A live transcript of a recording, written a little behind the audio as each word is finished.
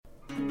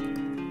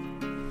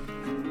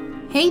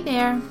Hey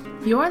there,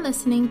 you're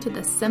listening to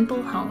The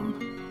Simple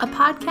Home, a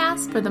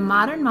podcast for the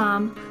modern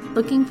mom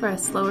looking for a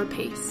slower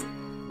pace,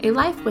 a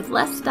life with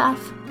less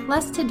stuff,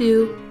 less to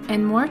do,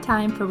 and more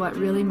time for what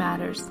really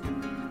matters.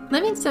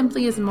 Living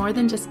simply is more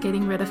than just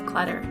getting rid of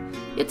clutter.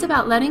 It's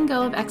about letting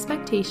go of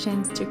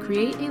expectations to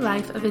create a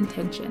life of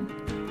intention.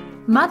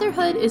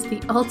 Motherhood is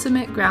the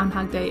ultimate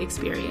Groundhog Day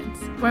experience,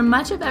 where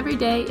much of every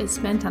day is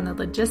spent on the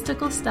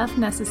logistical stuff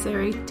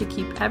necessary to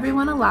keep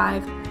everyone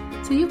alive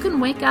so you can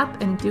wake up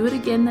and do it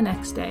again the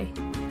next day.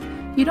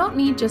 You don't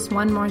need just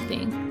one more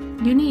thing.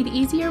 You need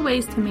easier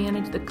ways to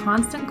manage the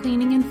constant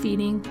cleaning and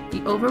feeding,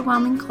 the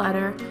overwhelming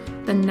clutter,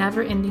 the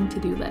never-ending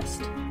to-do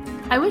list.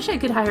 I wish I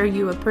could hire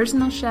you a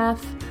personal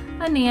chef,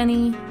 a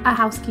nanny, a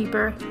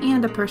housekeeper,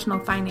 and a personal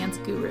finance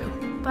guru,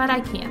 but I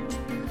can't.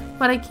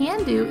 What I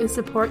can do is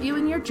support you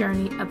in your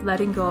journey of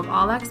letting go of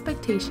all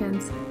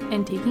expectations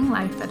and taking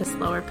life at a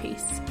slower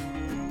pace.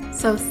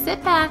 So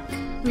sit back,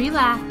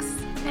 relax,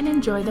 and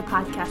enjoy the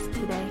podcast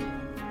today.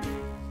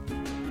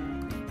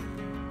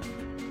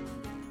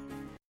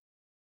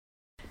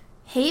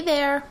 Hey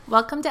there,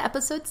 welcome to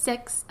episode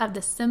 6 of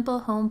the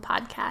Simple Home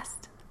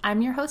Podcast.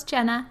 I'm your host,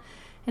 Jenna,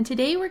 and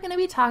today we're going to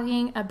be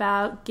talking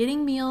about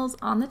getting meals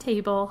on the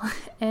table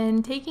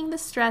and taking the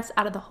stress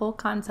out of the whole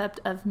concept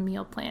of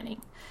meal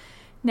planning.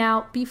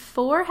 Now,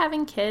 before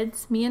having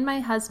kids, me and my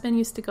husband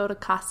used to go to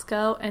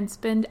Costco and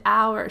spend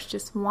hours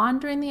just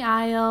wandering the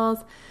aisles.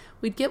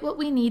 We'd get what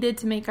we needed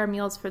to make our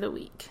meals for the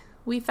week.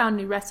 We found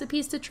new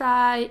recipes to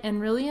try and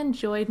really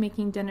enjoyed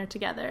making dinner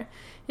together.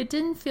 It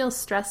didn't feel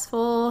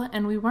stressful,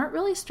 and we weren't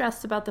really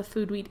stressed about the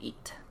food we'd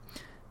eat.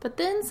 But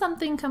then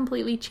something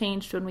completely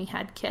changed when we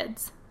had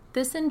kids.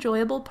 This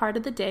enjoyable part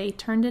of the day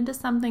turned into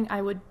something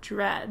I would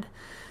dread.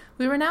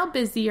 We were now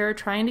busier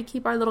trying to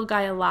keep our little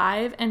guy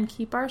alive and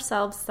keep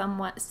ourselves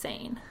somewhat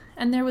sane.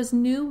 And there was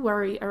new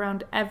worry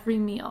around every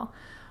meal.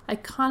 I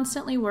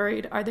constantly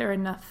worried, are there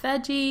enough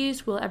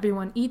veggies? Will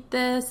everyone eat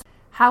this?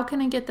 How can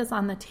I get this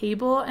on the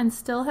table and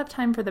still have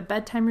time for the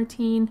bedtime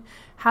routine?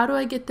 How do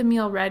I get the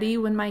meal ready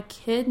when my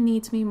kid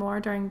needs me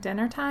more during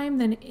dinner time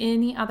than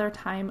any other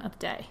time of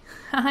day?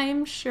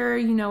 I'm sure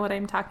you know what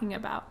I'm talking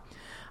about.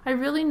 I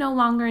really no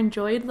longer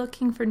enjoyed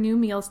looking for new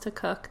meals to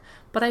cook,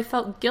 but I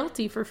felt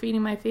guilty for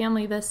feeding my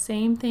family the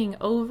same thing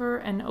over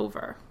and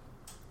over.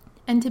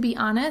 And to be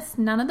honest,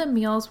 none of the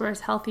meals were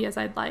as healthy as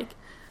I'd like,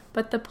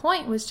 but the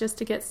point was just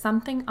to get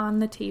something on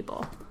the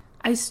table.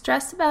 I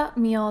stressed about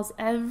meals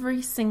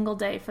every single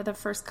day for the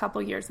first couple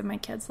years of my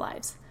kids'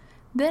 lives.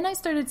 Then I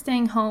started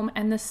staying home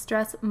and the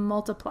stress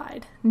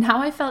multiplied.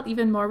 Now I felt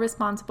even more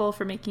responsible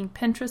for making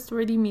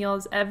Pinterest-worthy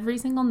meals every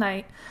single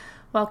night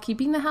while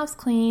keeping the house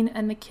clean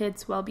and the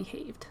kids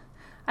well-behaved.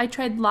 I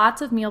tried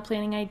lots of meal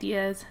planning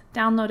ideas,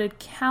 downloaded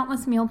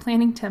countless meal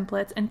planning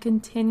templates, and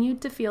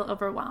continued to feel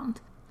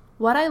overwhelmed.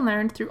 What I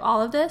learned through all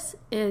of this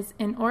is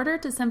in order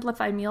to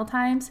simplify meal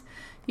times,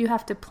 you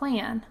have to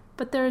plan,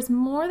 but there is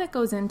more that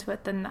goes into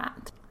it than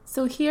that.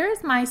 So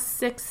here's my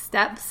 6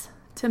 steps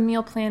to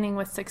meal planning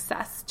with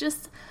success.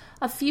 Just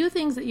a few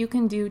things that you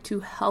can do to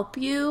help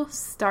you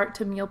start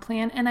to meal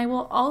plan, and I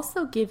will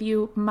also give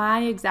you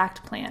my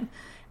exact plan.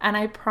 And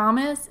I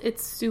promise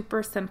it's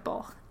super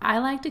simple. I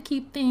like to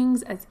keep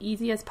things as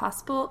easy as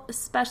possible,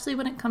 especially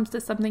when it comes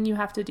to something you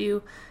have to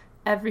do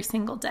every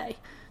single day.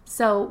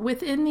 So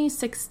within these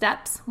 6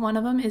 steps, one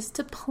of them is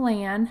to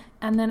plan,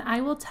 and then I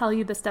will tell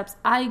you the steps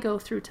I go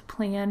through to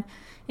plan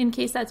in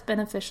case that's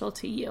beneficial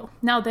to you.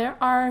 Now, there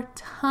are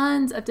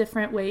tons of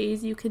different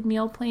ways you can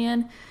meal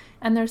plan,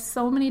 and there's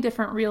so many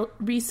different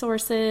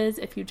resources.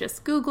 If you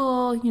just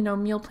Google,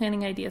 meal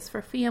planning ideas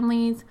for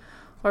families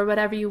or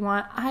whatever you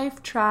want,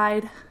 I've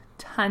tried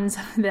tons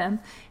of them,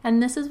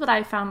 and this is what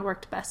I found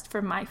worked best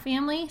for my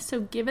family.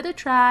 So give it a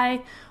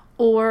try,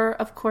 or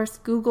of course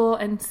Google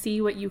and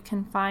see what you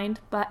can find,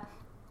 but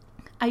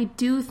I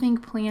do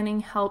think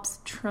planning helps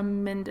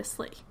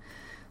tremendously.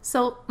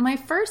 So my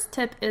first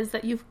tip is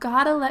that you've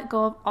got to let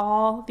go of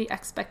all the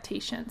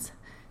expectations.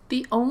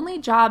 The only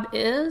job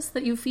is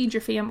that you feed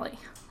your family.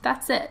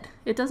 That's it.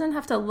 It doesn't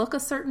have to look a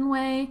certain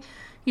way.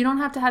 You don't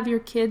have to have your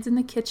kids in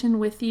the kitchen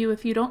with you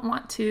if you don't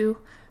want to.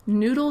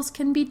 Noodles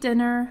can be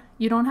dinner.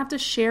 You don't have to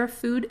share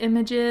food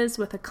images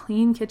with a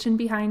clean kitchen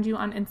behind you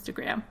on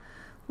Instagram.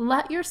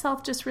 Let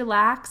yourself just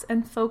relax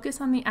and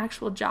focus on the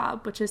actual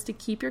job, which is to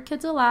keep your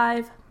kids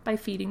alive by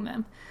feeding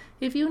them.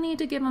 If you need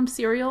to give them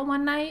cereal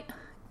one night,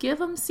 give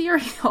them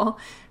cereal.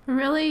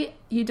 Really,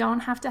 you don't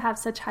have to have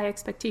such high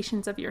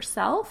expectations of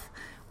yourself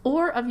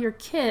or of your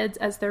kids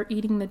as they're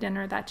eating the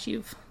dinner that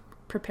you've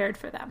prepared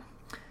for them.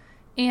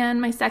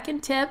 And my second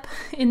tip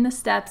in the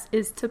steps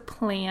is to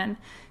plan.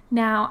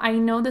 Now, I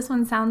know this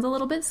one sounds a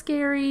little bit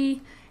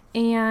scary,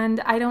 and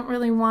I don't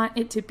really want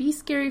it to be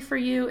scary for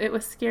you. It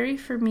was scary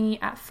for me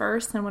at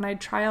first, and when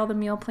I'd try all the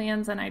meal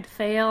plans and I'd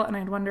fail, and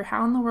I'd wonder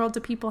how in the world do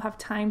people have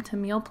time to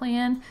meal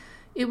plan,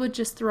 it would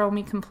just throw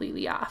me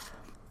completely off.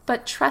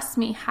 But trust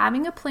me,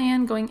 having a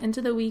plan going into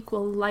the week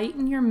will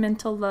lighten your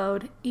mental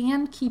load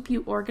and keep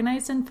you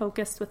organized and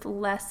focused with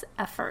less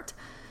effort.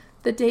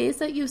 The days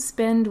that you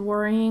spend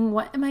worrying,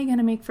 what am I going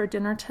to make for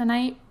dinner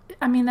tonight,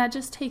 I mean, that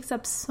just takes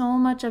up so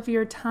much of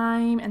your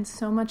time and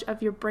so much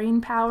of your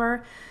brain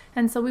power.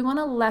 And so we want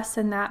to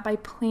lessen that by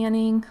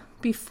planning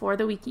before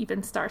the week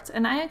even starts.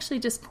 And I actually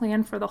just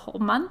plan for the whole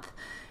month,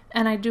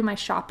 and I do my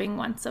shopping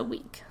once a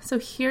week. So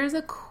here's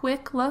a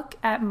quick look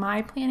at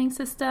my planning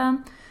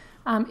system.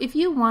 If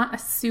you want a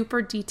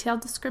super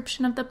detailed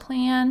description of the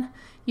plan,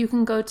 you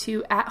can go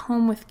to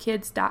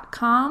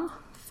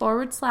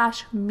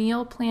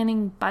athomewithkids.com/meal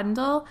planning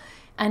bundle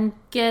and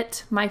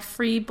get my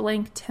free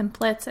blank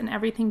templates and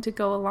everything to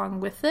go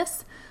along with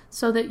this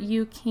so that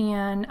you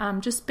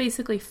can just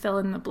basically fill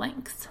in the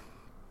blanks.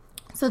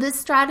 So this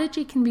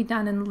strategy can be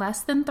done in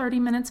less than 30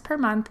 minutes per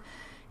month,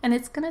 and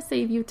it's going to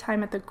save you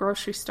time at the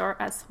grocery store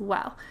as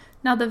well.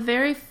 Now, the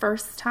very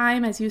first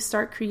time as you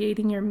start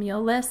creating your meal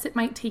list, it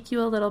might take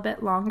you a little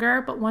bit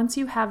longer, but once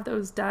you have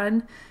those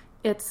done,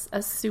 it's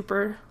a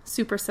super,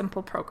 super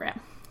simple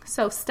program.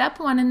 So step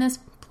one in this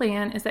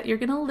plan is that you're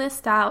going to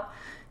list out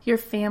your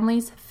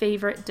family's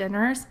favorite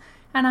dinners.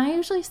 And I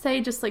usually say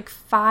just like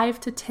 5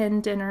 to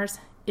 10 dinners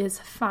is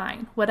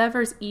fine.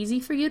 Whatever's easy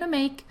for you to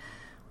make,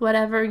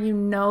 whatever you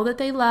know that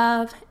they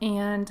love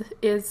and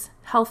is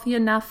healthy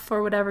enough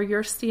for whatever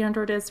your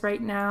standard is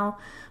right now.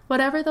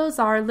 Whatever those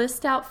are,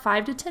 list out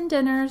 5 to 10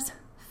 dinners,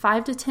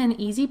 5 to 10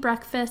 easy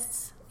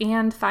breakfasts,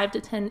 and 5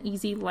 to 10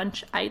 easy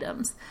lunch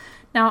items.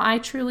 Now, I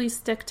truly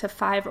stick to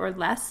 5 or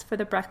less for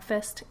the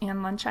breakfast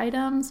and lunch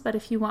items, but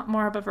if you want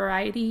more of a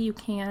variety, you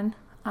can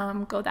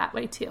go that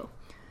way too.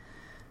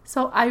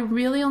 So I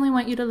really only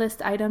want you to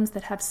list items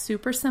that have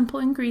super simple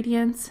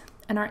ingredients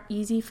and are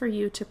easy for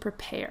you to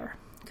prepare,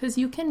 because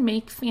you can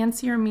make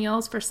fancier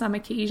meals for some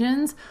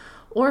occasions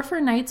or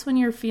for nights when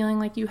you're feeling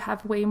like you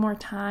have way more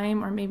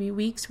time, or maybe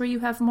weeks where you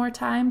have more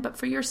time. But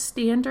for your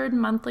standard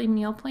monthly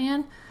meal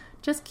plan,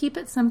 just keep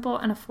it simple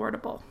and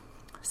affordable.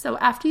 So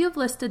after you've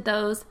listed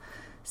those,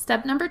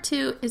 step number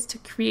 2 is to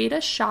create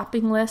a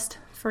shopping list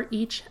for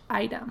each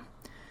item.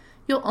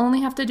 You'll only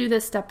have to do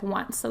this step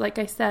once. So like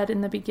I said in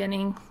the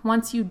beginning,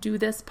 once you do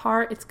this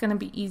part, it's going to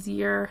be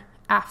easier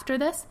after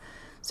this.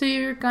 So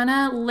you're going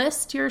to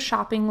list your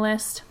shopping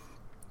list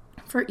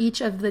for each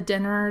of the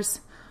dinners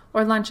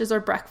or lunches or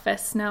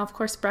breakfasts. Now, of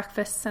course,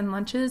 breakfasts and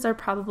lunches are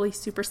probably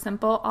super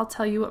simple. I'll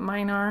tell you what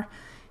mine are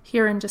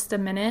here in just a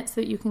minute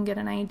so that you can get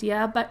an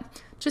idea. But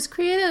just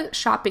create a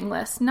shopping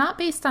list, not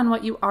based on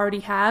what you already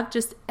have,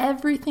 just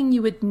everything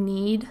you would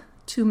need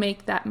to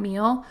make that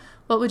meal.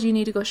 What would you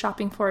need to go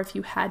shopping for if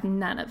you had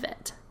none of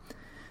it?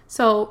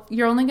 So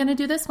you're only going to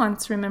do this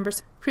once, remember.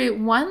 So create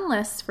one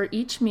list for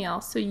each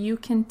meal so you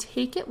can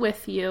take it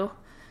with you,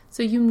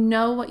 so you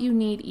know what you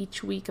need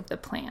each week of the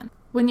plan.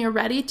 When you're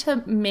ready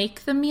to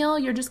make the meal,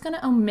 you're just going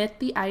to omit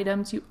the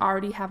items you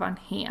already have on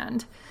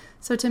hand.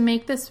 So to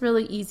make this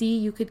really easy,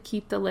 you could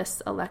keep the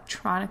lists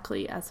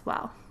electronically as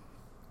well.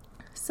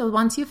 So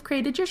once you've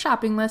created your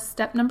shopping list,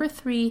 step number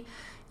 3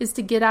 is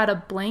to get out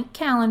a blank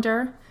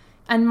calendar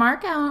and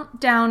mark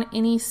down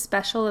any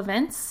special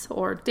events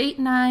or date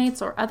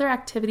nights or other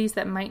activities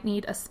that might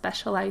need a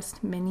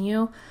specialized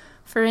menu.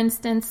 For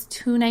instance,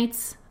 2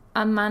 nights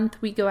a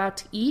month we go out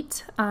to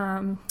eat.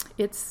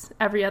 It's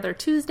every other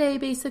Tuesday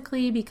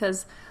basically,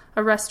 because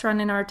a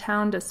restaurant in our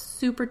town does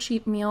super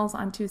cheap meals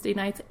on Tuesday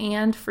nights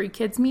and free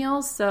kids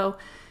meals. So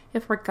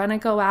if we're gonna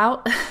go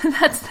out,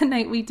 that's the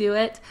night we do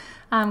it,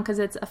 because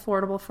it's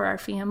affordable for our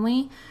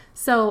family.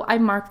 So I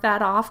mark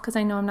that off because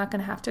I know I'm not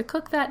gonna have to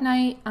cook that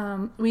night.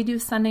 We do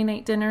Sunday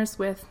night dinners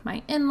with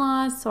my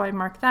in-laws, so I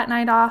mark that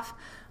night off,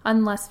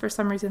 unless for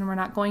some reason we're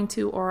not going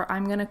to, or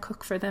I'm gonna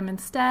cook for them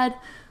instead.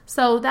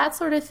 So that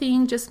sort of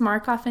thing, just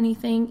mark off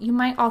anything. You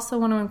might also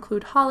want to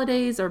include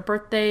holidays or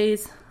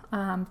birthdays,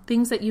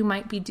 things that you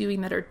might be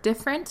doing that are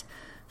different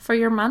for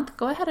your month.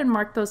 Go ahead and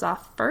mark those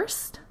off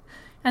first.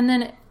 And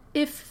then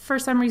if for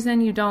some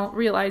reason you don't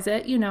realize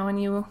it,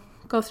 and you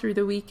go through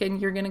the week and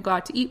you're going to go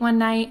out to eat one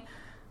night,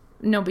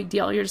 no big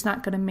deal. You're just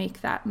not going to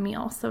make that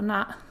meal.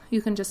 So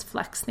you can just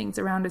flex things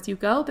around as you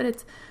go, but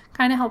it's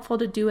kind of helpful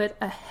to do it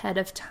ahead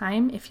of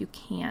time if you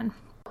can.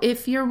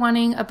 If you're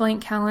wanting a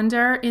blank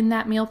calendar in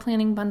that meal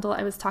planning bundle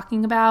I was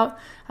talking about,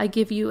 I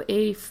give you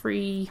a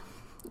free,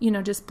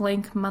 just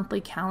blank monthly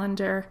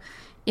calendar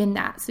in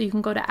that. So you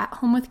can go to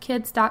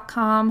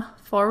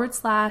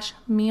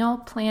athomewithkids.com/meal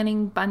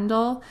planning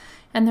bundle.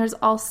 And there's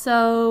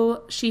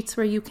also sheets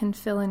where you can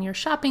fill in your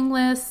shopping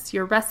lists,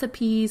 your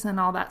recipes, and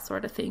all that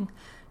sort of thing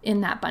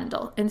in that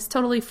bundle. And it's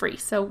totally free.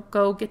 So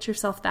go get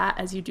yourself that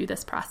as you do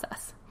this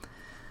process.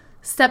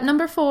 Step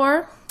number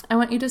 4, I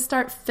want you to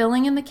start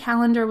filling in the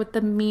calendar with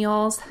the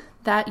meals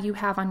that you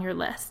have on your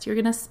list. You're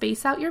going to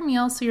space out your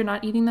meals so you're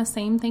not eating the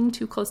same thing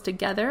too close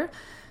together.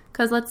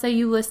 Because let's say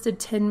you listed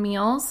 10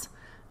 meals.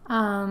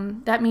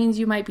 That means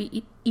you might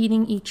be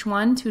eating each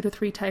one 2 to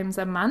 3 times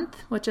a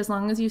month, which as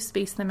long as you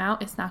space them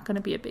out, it's not going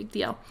to be a big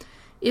deal.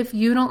 If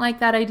you don't like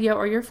that idea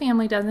or your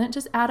family doesn't,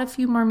 just add a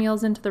few more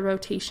meals into the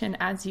rotation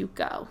as you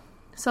go.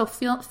 So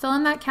fill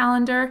in that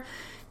calendar.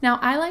 Now,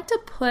 I like to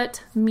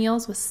put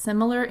meals with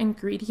similar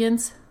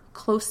ingredients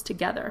close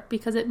together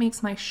because it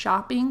makes my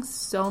shopping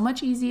so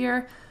much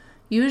easier,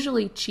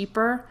 usually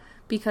cheaper,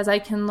 because I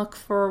can look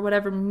for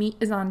whatever meat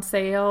is on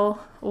sale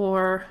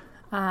or,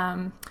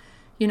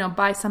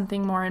 buy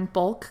something more in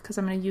bulk because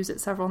I'm going to use it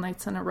several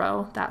nights in a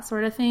row, that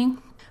sort of thing.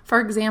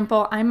 For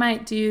example, I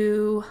might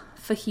do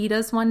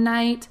fajitas one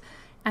night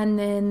and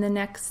then the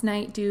next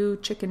night do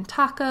chicken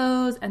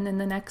tacos and then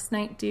the next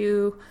night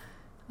do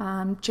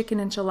chicken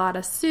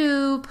enchilada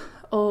soup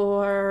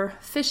or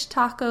fish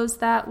tacos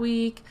that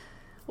week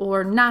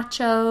or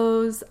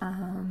nachos,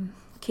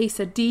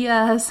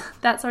 quesadillas,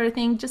 that sort of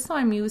thing, just so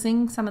I'm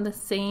using some of the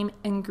same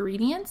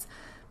ingredients,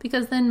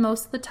 because then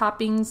most of the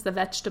toppings, the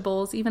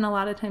vegetables, even a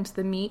lot of times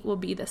the meat will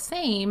be the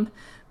same,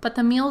 but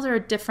the meals are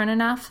different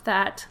enough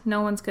that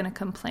no one's going to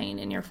complain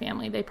in your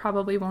family. They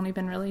probably won't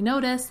even really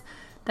notice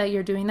that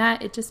you're doing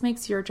that. It just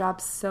makes your job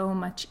so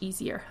much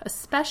easier,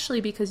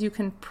 especially because you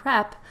can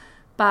prep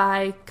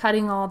by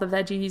cutting all the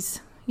veggies,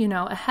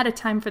 ahead of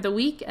time for the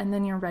week, and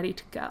then you're ready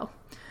to go.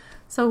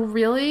 So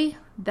really,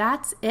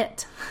 that's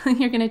it.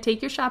 You're going to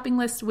take your shopping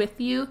list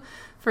with you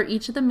for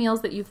each of the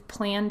meals that you've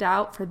planned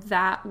out for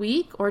that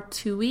week or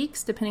 2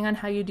 weeks, depending on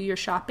how you do your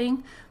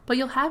shopping, but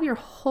you'll have your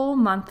whole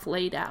month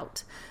laid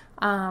out.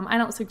 I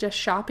don't suggest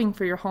shopping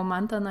for your whole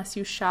month unless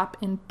you shop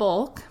in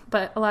bulk,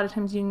 but a lot of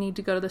times you need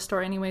to go to the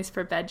store anyways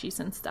for veggies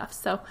and stuff.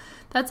 So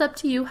that's up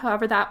to you,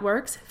 however that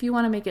works. If you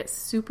want to make it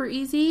super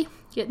easy,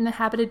 get in the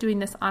habit of doing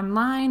this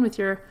online with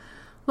your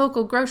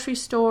local grocery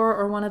store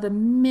or one of the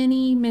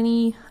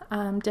many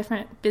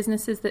different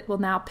businesses that will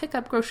now pick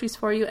up groceries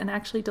for you and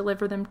actually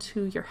deliver them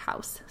to your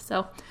house.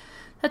 So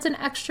that's an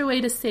extra way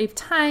to save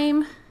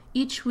time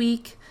each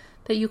week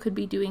that you could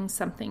be doing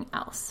something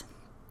else.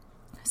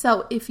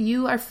 So if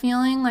you are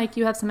feeling like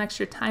you have some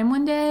extra time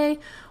one day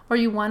or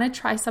you want to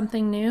try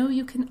something new,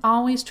 you can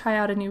always try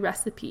out a new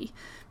recipe.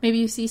 Maybe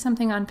you see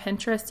something on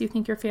Pinterest you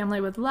think your family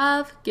would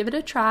love, give it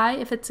a try.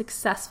 If it's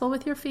successful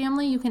with your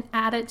family, you can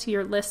add it to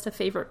your list of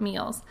favorite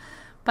meals.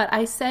 But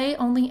I say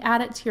only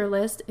add it to your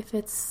list if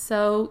it's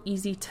so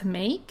easy to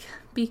make,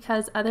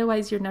 because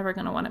otherwise you're never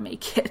going to want to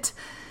make it.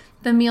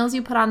 The meals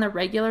you put on the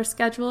regular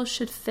schedule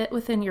should fit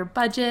within your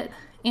budget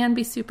and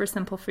be super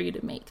simple for you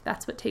to make.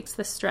 That's what takes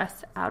the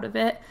stress out of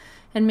it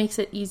and makes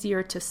it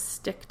easier to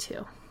stick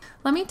to.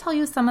 Let me tell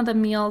you some of the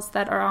meals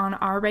that are on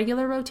our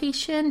regular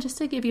rotation, just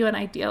to give you an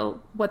idea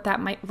what that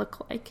might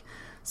look like.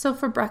 So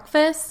for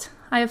breakfast,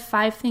 I have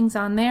 5 things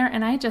on there,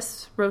 and I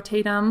just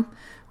rotate them.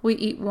 We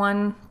eat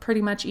one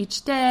pretty much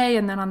each day,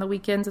 and then on the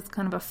weekends, it's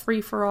kind of a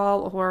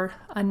free-for-all or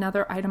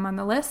another item on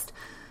the list.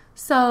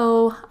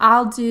 So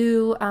I'll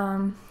do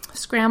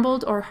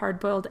scrambled or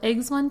hard-boiled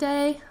eggs one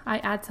day. I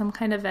add some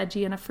kind of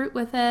veggie and a fruit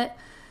with it.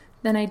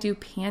 Then I do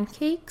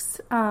pancakes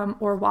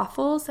or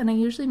waffles, and I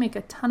usually make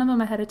a ton of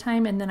them ahead of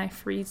time, and then I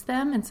freeze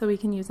them, and so we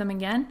can use them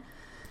again.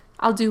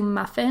 I'll do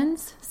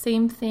muffins,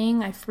 same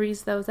thing. I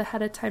freeze those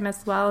ahead of time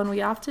as well, and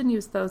we often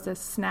use those as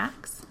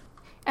snacks.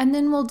 And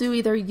then we'll do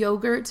either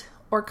yogurt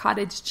or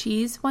cottage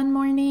cheese one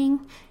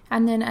morning,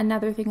 and then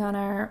another thing on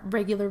our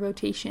regular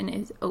rotation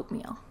is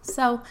oatmeal.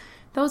 So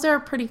those are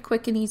pretty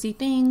quick and easy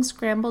things: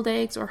 scrambled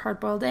eggs or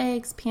hard-boiled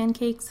eggs,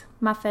 pancakes,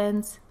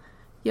 muffins,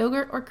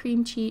 yogurt or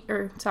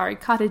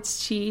cottage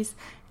cheese,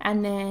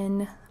 and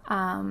then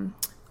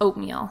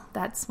oatmeal.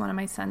 That's one of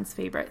my son's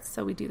favorites,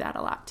 so we do that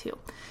a lot too.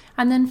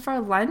 And then for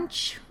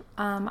lunch,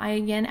 I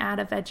again add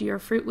a veggie or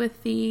fruit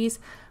with these,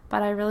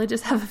 but I really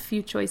just have a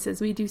few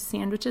choices. We do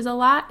sandwiches a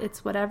lot.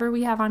 It's whatever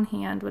we have on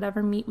hand,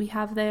 whatever meat we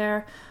have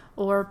there,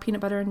 or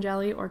peanut butter and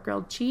jelly or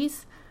grilled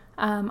cheese.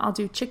 I'll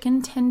do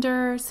chicken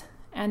tenders,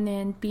 and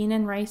then bean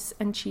and rice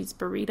and cheese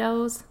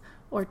burritos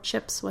or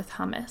chips with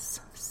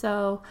hummus.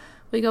 So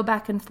we go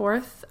back and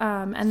forth,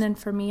 and then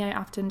for me, I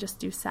often just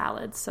do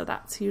salads, so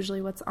that's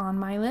usually what's on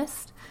my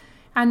list.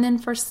 And then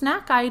for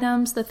snack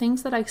items, the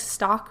things that I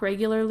stock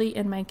regularly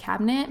in my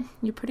cabinet,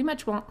 you pretty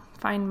much won't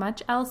find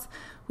much else.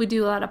 We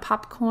do a lot of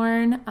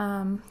popcorn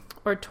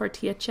or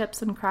tortilla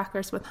chips and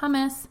crackers with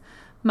hummus.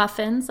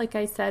 Muffins, like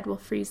I said, we'll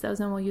freeze those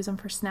and we'll use them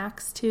for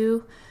snacks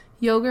too.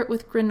 Yogurt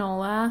with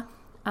granola,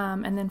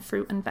 and then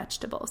fruit and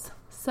vegetables.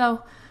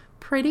 So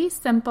pretty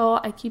simple.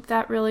 I keep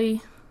that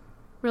really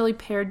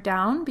pared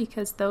down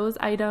because those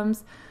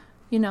items,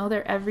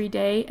 they're every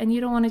day, and you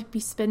don't want to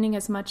be spending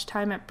as much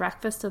time at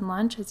breakfast and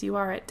lunch as you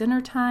are at dinner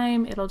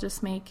time. It'll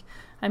just make,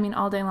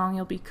 all day long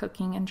you'll be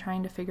cooking and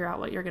trying to figure out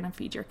what you're going to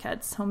feed your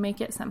kids. So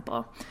make it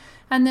simple.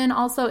 And then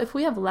also, if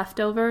we have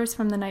leftovers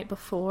from the night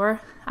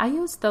before, I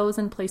use those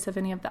in place of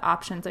any of the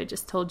options I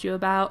just told you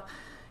about.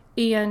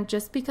 And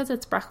just because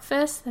it's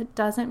breakfast, that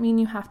doesn't mean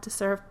you have to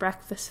serve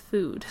breakfast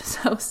food.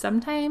 So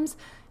sometimes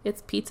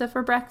it's pizza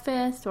for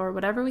breakfast or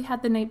whatever we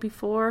had the night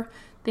before.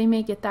 They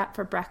may get that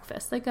for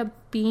breakfast. Like a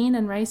bean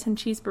and rice and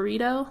cheese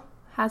burrito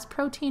has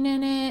protein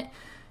in it.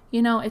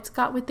 It's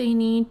got what they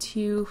need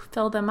to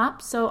fill them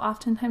up. So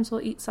oftentimes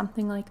we'll eat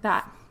something like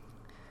that.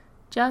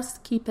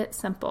 Just keep it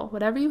simple.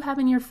 Whatever you have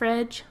in your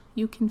fridge,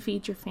 you can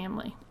feed your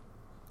family.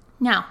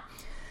 Now,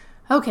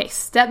 okay,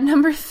 step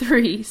number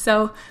 3.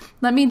 So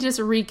let me just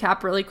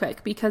recap really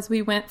quick, because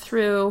we went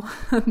through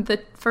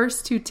the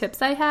first 2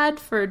 tips I had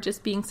for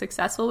just being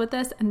successful with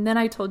this, and then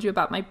I told you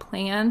about my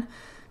plan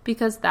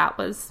because that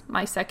was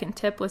my second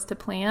tip, was to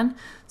plan.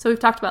 So we've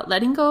talked about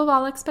letting go of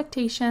all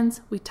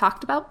expectations. We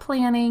talked about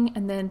planning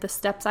and then the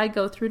steps I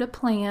go through to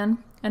plan.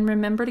 And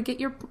remember to get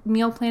your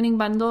meal planning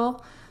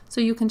bundle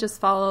so you can just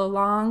follow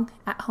along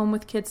at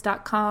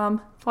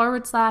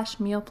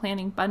homewithkids.com/meal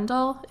planning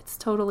bundle. It's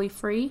totally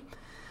free.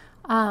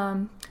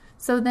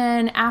 So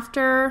then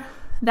after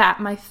that,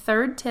 my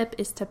third tip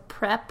is to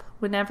prep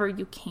whenever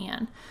you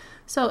can.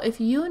 So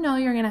if you know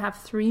you're going to have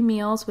 3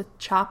 meals with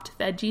chopped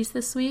veggies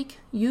this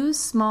week, use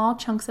small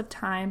chunks of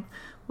time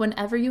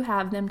whenever you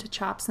have them to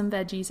chop some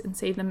veggies and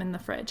save them in the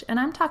fridge. And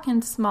I'm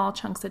talking small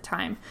chunks of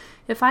time.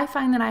 If I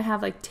find that I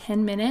have like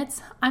 10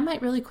 minutes, I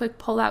might really quick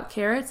pull out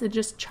carrots and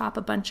just chop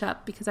a bunch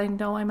up because I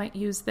know I might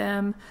use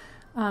them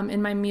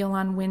in my meal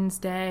on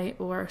Wednesday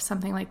or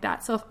something like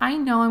that. So if I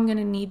know I'm going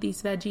to need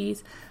these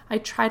veggies, I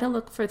try to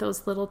look for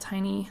those little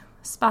tiny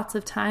spots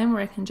of time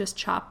where I can just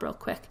chop real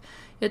quick.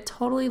 It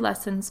totally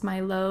lessens my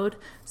load.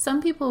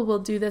 Some people will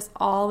do this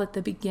all at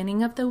the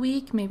beginning of the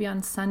week, maybe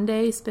on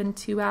Sunday, spend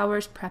 2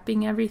 hours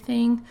prepping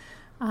everything.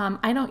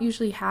 I don't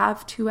usually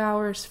have 2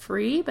 hours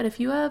free, but if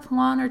you have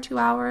 1 or 2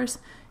 hours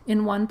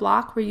in one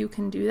block where you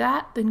can do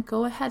that, then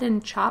go ahead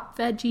and chop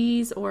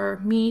veggies or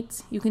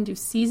meats. You can do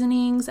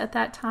seasonings at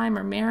that time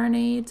or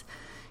marinades.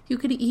 You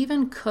could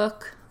even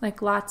cook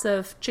like lots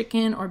of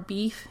chicken or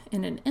beef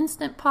in an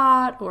Instant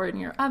Pot or in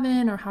your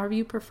oven or however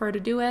you prefer to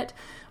do it,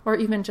 or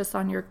even just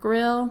on your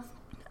grill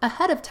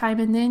ahead of time,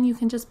 and then you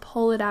can just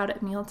pull it out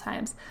at meal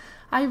times.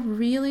 I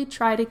really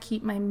try to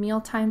keep my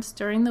meal times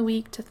during the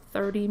week to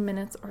 30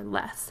 minutes or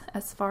less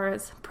as far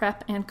as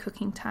prep and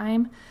cooking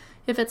time.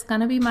 If it's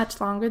going to be much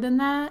longer than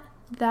that,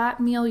 that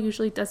meal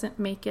usually doesn't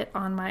make it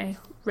on my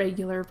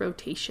regular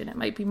rotation. It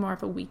might be more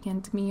of a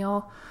weekend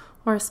meal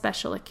or a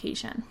special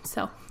occasion.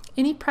 So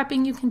any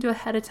prepping you can do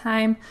ahead of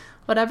time,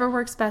 whatever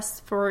works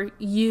best for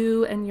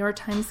you and your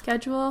time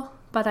schedule,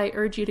 but I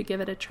urge you to give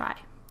it a try.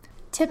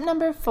 Tip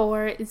number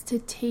 4 is to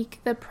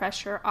take the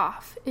pressure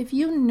off. If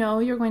you know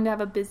you're going to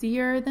have a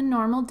busier than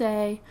normal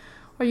day,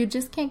 or you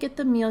just can't get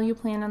the meal you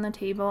plan on the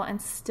table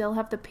and still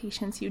have the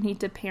patience you need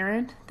to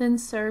parent, then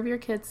serve your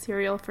kids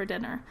cereal for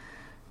dinner.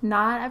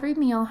 Not every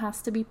meal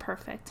has to be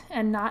perfect,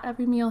 and not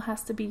every meal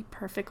has to be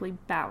perfectly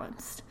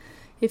balanced.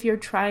 If you're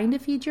trying to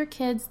feed your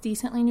kids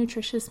decently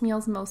nutritious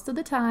meals most of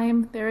the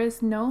time, there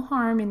is no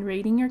harm in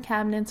raiding your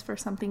cabinets for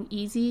something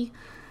easy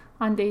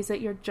on days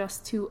that you're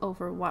just too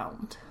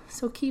overwhelmed.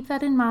 So keep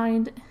that in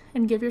mind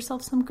and give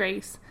yourself some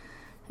grace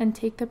and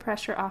take the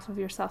pressure off of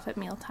yourself at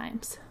meal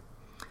times.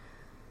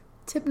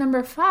 Tip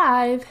number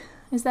 5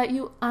 is that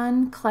you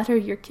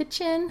unclutter your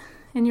kitchen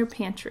and your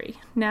pantry.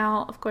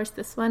 Now, of course,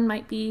 this one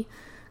might be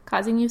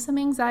causing you some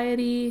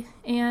anxiety,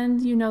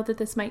 and you know that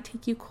this might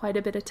take you quite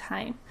a bit of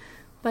time.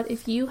 But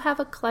if you have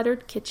a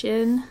cluttered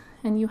kitchen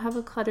and you have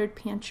a cluttered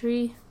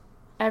pantry,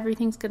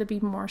 everything's going to be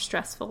more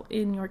stressful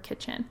in your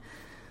kitchen.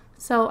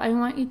 So I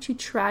want you to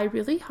try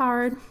really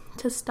hard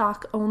to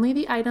stock only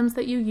the items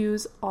that you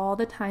use all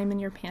the time in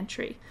your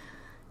pantry.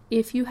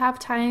 If you have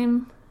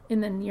time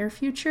in the near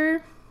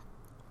future,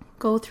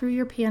 go through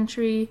your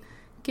pantry,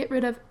 get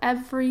rid of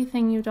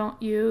everything you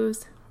don't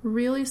use,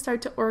 really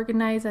start to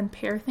organize and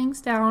pare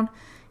things down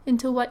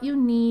into what you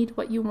need,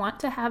 what you want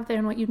to have there,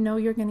 and what you know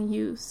you're going to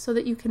use, so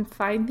that you can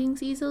find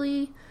things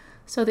easily,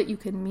 so that you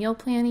can meal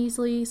plan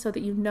easily, so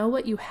that you know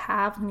what you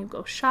have when you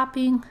go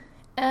shopping.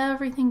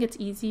 Everything gets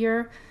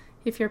easier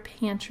if your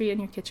pantry and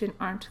your kitchen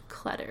aren't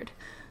cluttered.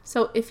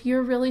 So if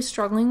you're really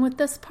struggling with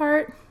this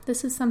part,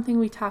 this is something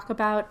we talk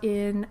about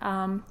in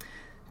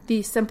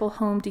the Simple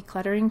Home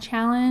Decluttering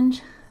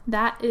Challenge.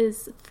 That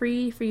is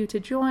free for you to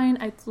join.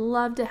 I'd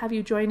love to have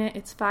you join it.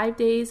 It's 5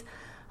 days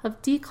of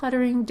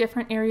decluttering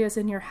different areas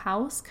in your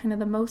house, kind of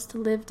the most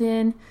lived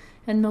in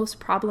and most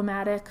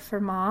problematic for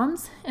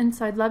moms. And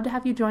so I'd love to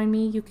have you join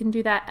me. You can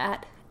do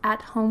that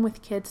at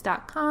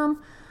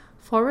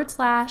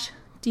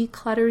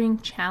homewithkids.com/decluttering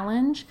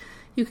challenge.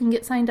 You can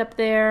get signed up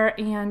there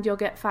and you'll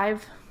get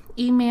 5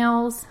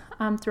 emails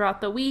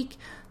throughout the week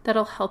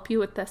that'll help you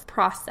with this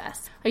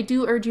process. I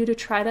do urge you to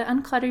try to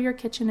unclutter your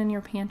kitchen and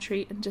your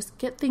pantry and just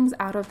get things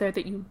out of there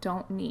that you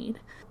don't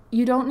need.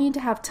 You don't need to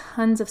have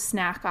tons of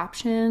snack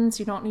options.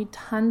 You don't need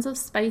tons of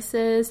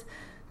spices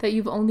that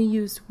you've only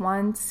used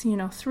once,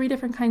 3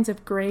 different kinds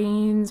of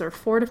grains or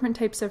 4 different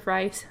types of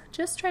rice.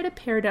 Just try to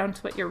pare down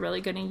to what you're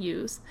really going to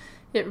use.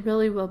 It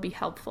really will be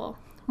helpful.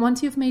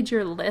 Once you've made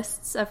your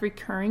lists of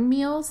recurring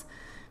meals,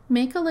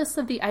 make a list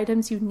of the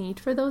items you need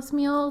for those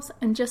meals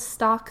and just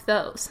stock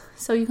those.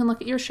 So you can look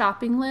at your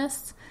shopping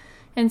lists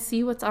and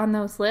see what's on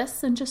those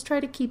lists and just try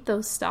to keep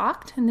those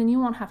stocked, and then you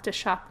won't have to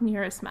shop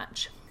near as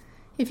much.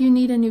 If you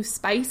need a new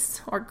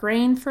spice or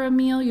grain for a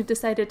meal you've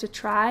decided to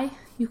try,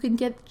 you can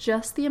get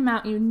just the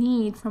amount you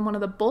need from one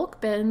of the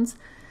bulk bins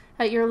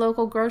at your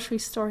local grocery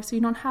store, so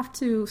you don't have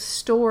to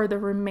store the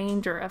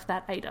remainder of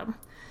that item.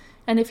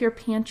 And if your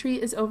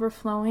pantry is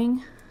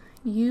overflowing,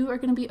 you are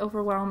going to be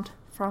overwhelmed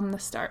from the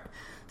start.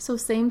 So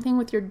same thing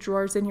with your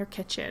drawers in your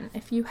kitchen.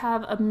 If you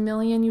have a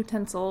million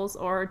utensils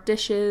or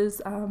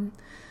dishes,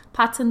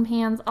 pots and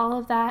pans, all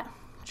of that,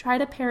 try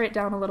to pare it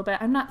down a little bit.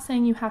 I'm not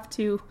saying you have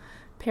to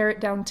pare it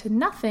down to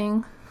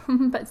nothing,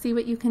 but see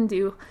what you can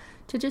do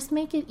to just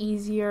make it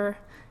easier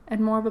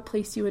and more of a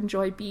place you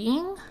enjoy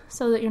being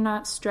so that you're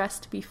not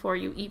stressed before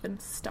you even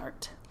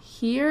start.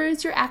 Here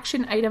is your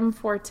action item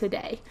for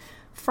today.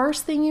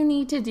 First thing you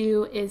need to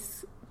do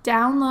is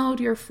download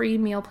your free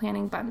meal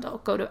planning bundle.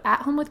 Go to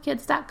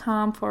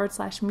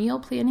athomewithkids.com/meal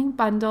planning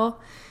bundle.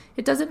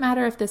 It doesn't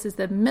matter if this is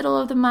the middle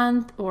of the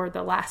month or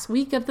the last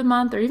week of the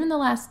month or even the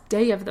last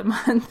day of the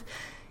month.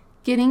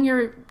 Getting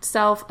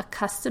yourself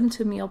accustomed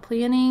to meal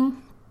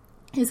planning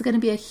is going to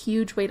be a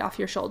huge weight off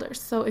your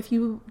shoulders. So if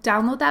you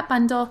download that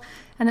bundle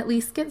and at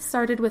least get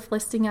started with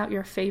listing out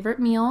your favorite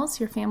meals,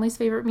 your family's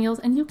favorite meals,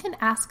 and you can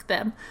ask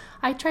them.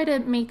 I try to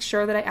make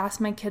sure that I ask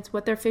my kids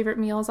what their favorite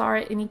meals are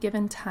at any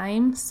given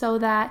time so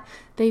that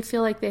they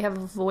feel like they have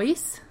a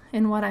voice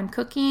in what I'm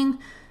cooking.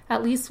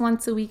 At least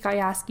once a week I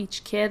ask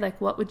each kid,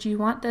 like, what would you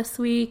want this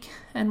week?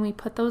 And we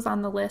put those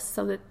on the list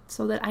so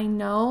that I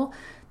know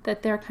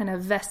that they're kind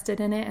of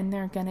vested in it and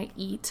they're going to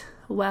eat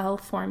well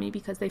for me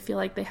because they feel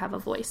like they have a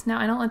voice. Now,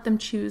 I don't let them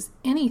choose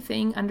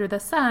anything under the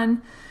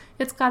sun.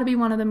 It's got to be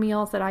one of the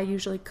meals that I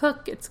usually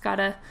cook. It's got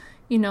to,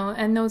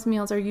 and those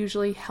meals are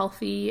usually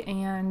healthy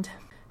and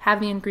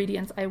have the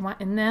ingredients I want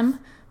in them,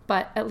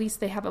 but at least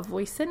they have a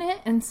voice in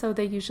it, and so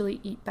they usually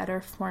eat better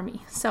for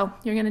me. So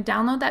you're going to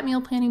download that meal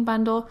planning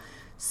bundle,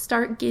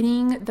 start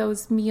getting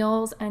those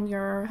meals and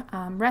your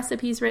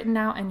recipes written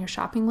out and your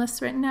shopping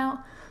lists written out,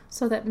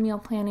 so that meal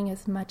planning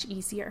is much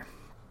easier.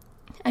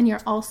 And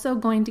you're also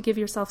going to give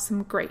yourself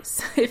some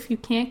grace. If you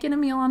can't get a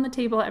meal on the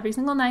table every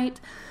single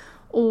night,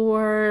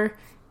 or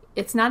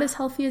it's not as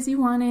healthy as you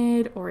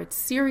wanted, or it's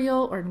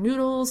cereal or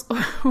noodles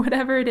or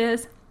whatever it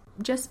is,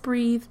 just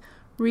breathe,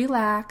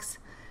 relax,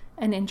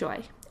 and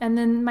enjoy. And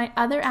then my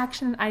other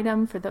action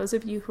item for those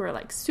of you who are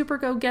like super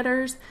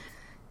go-getters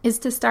is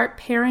to start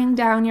paring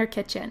down your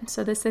kitchen.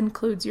 So this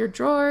includes your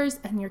drawers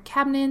and your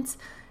cabinets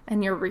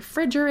and your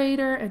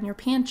refrigerator and your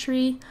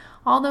pantry,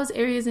 all those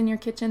areas in your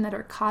kitchen that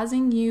are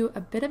causing you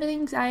a bit of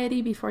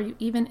anxiety before you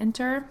even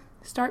enter.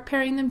 Start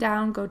paring them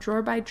down, go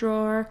drawer by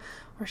drawer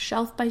or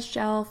shelf by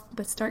shelf,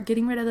 but start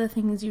getting rid of the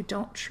things you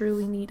don't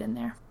truly need in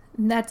there.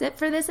 And that's it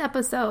for this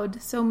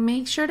episode. So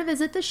make sure to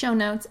visit the show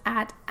notes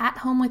at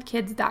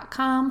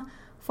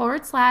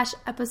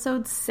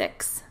athomewithkids.com/episode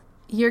 6.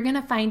 You're going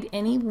to find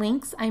any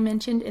links I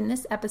mentioned in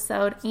this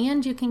episode,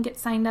 and you can get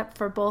signed up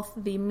for both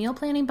the meal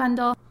planning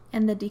bundle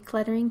and the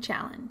decluttering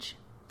challenge.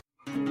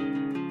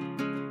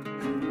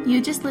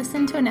 You just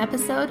listened to an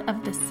episode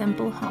of The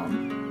Simple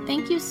Home.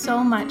 Thank you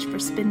so much for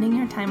spending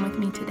your time with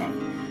me today.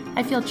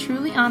 I feel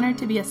truly honored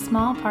to be a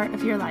small part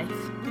of your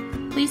life.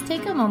 Please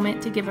take a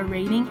moment to give a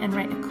rating and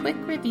write a quick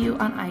review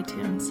on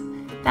iTunes.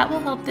 That will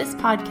help this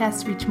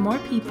podcast reach more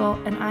people,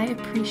 and I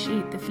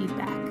appreciate the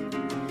feedback.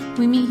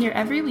 We meet here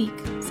every week,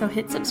 so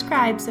hit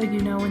subscribe so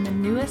you know when the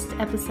newest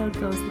episode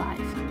goes live.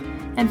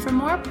 And for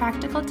more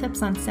practical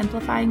tips on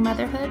simplifying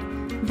motherhood,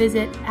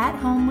 visit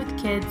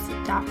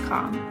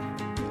athomewithkids.com.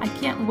 I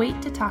can't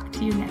wait to talk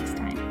to you next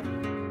time.